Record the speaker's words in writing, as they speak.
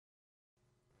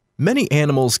Many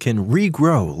animals can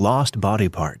regrow lost body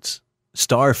parts.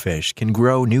 Starfish can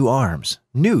grow new arms,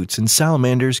 newts and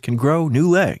salamanders can grow new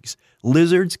legs,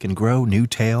 lizards can grow new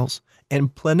tails,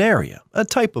 and planaria, a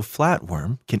type of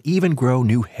flatworm, can even grow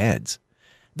new heads.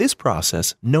 This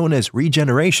process, known as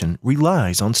regeneration,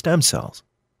 relies on stem cells.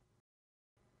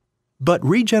 But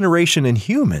regeneration in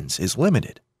humans is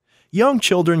limited. Young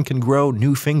children can grow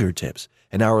new fingertips,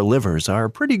 and our livers are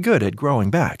pretty good at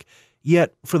growing back.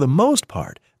 Yet, for the most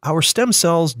part, our stem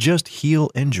cells just heal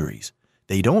injuries.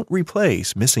 They don't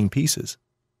replace missing pieces.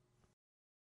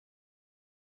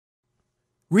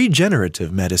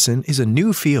 Regenerative medicine is a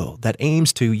new field that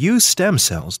aims to use stem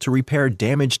cells to repair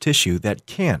damaged tissue that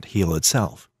can't heal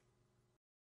itself.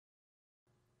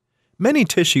 Many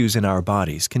tissues in our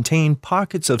bodies contain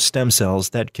pockets of stem cells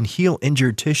that can heal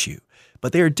injured tissue,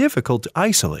 but they are difficult to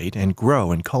isolate and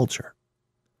grow in culture.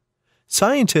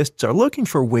 Scientists are looking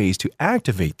for ways to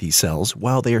activate these cells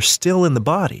while they are still in the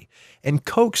body and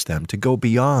coax them to go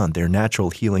beyond their natural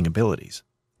healing abilities.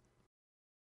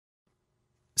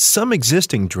 Some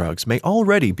existing drugs may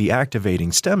already be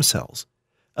activating stem cells.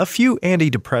 A few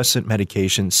antidepressant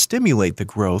medications stimulate the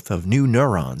growth of new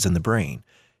neurons in the brain,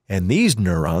 and these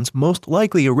neurons most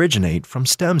likely originate from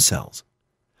stem cells.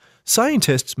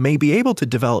 Scientists may be able to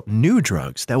develop new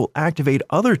drugs that will activate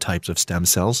other types of stem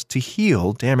cells to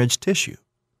heal damaged tissue.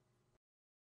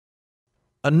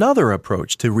 Another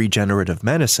approach to regenerative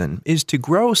medicine is to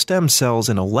grow stem cells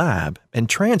in a lab and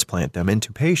transplant them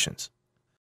into patients.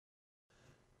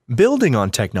 Building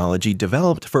on technology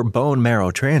developed for bone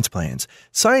marrow transplants,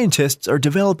 scientists are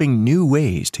developing new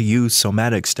ways to use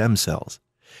somatic stem cells.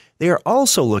 They are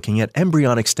also looking at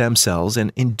embryonic stem cells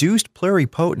and induced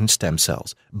pluripotent stem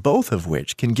cells, both of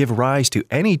which can give rise to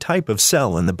any type of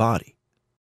cell in the body.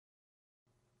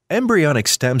 Embryonic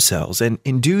stem cells and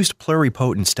induced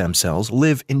pluripotent stem cells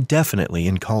live indefinitely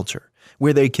in culture,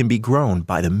 where they can be grown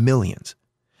by the millions.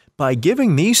 By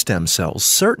giving these stem cells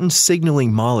certain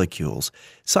signaling molecules,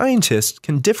 scientists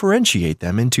can differentiate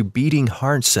them into beating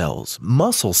heart cells,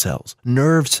 muscle cells,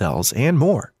 nerve cells, and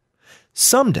more.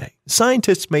 Someday,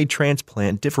 scientists may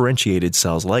transplant differentiated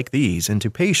cells like these into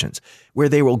patients, where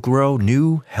they will grow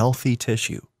new, healthy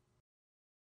tissue.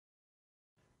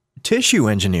 Tissue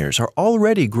engineers are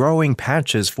already growing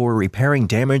patches for repairing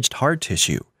damaged heart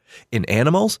tissue. In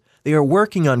animals, they are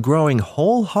working on growing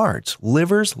whole hearts,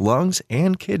 livers, lungs,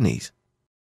 and kidneys.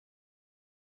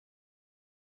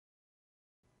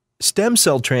 Stem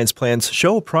cell transplants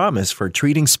show promise for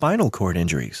treating spinal cord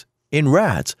injuries. In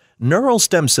rats, neural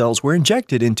stem cells were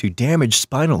injected into damaged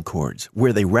spinal cords,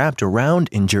 where they wrapped around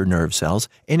injured nerve cells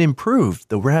and improved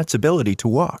the rat's ability to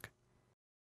walk.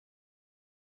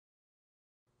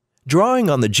 Drawing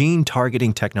on the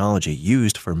gene-targeting technology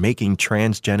used for making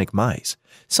transgenic mice,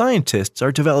 scientists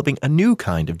are developing a new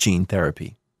kind of gene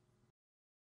therapy.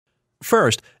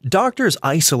 First, doctors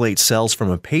isolate cells from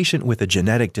a patient with a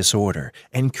genetic disorder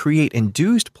and create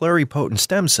induced pluripotent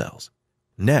stem cells.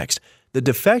 Next, the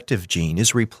defective gene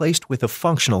is replaced with a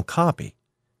functional copy.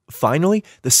 Finally,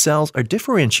 the cells are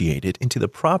differentiated into the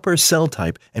proper cell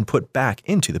type and put back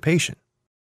into the patient.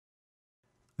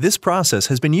 This process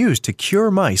has been used to cure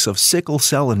mice of sickle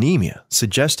cell anemia,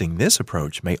 suggesting this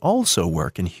approach may also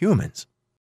work in humans.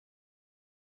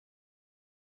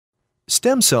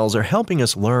 Stem cells are helping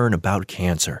us learn about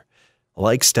cancer.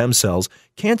 Like stem cells,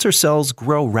 cancer cells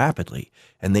grow rapidly,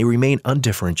 and they remain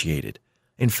undifferentiated.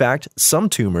 In fact, some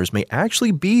tumors may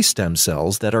actually be stem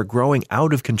cells that are growing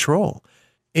out of control.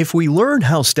 If we learn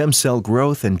how stem cell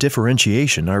growth and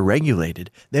differentiation are regulated,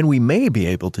 then we may be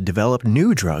able to develop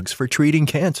new drugs for treating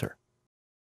cancer.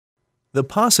 The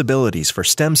possibilities for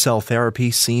stem cell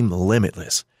therapy seem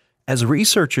limitless. As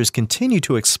researchers continue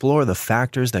to explore the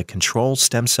factors that control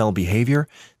stem cell behavior,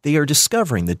 they are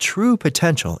discovering the true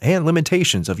potential and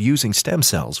limitations of using stem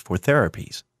cells for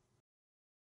therapies.